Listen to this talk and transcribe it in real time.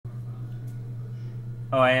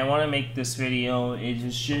Alright, I want to make this video. It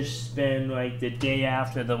has just been like the day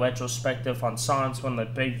after the retrospective on songs when the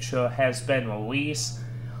picture has been released.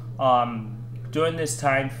 During this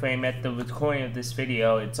time frame at the recording of this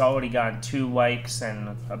video, it's already gotten 2 likes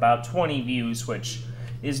and about 20 views, which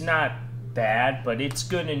is not bad, but it's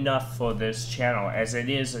good enough for this channel, as it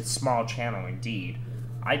is a small channel indeed.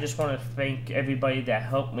 I just want to thank everybody that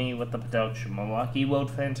helped me with the production. Milwaukee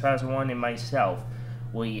Road Fan 2001 and myself.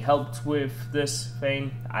 We helped with this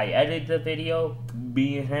thing. I edited the video.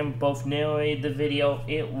 Me and him both narrated the video.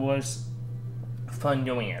 It was fun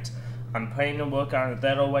doing it. I'm planning to work on a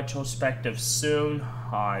better retrospective soon.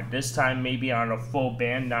 This time maybe on a full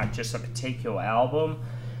band, not just a particular album.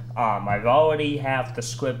 I've already have the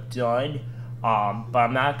script done. But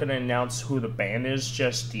I'm not going to announce who the band is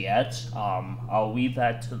just yet. I'll leave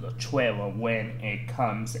that to the trailer when it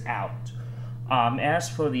comes out. As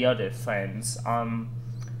for the other friends,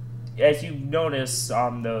 as you notice,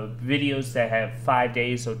 the videos that have 5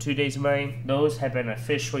 days or 2 days remaining, those have been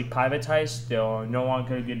officially privatized. They're no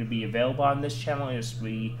longer going to be available on this channel as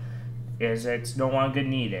it's no longer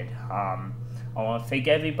needed. I want to thank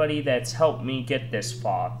everybody that's helped me get this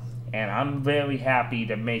far, and I'm very happy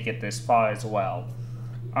to make it this far as well.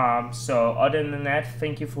 So other than that,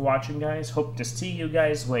 thank you for watching, guys. Hope to see you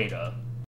guys later.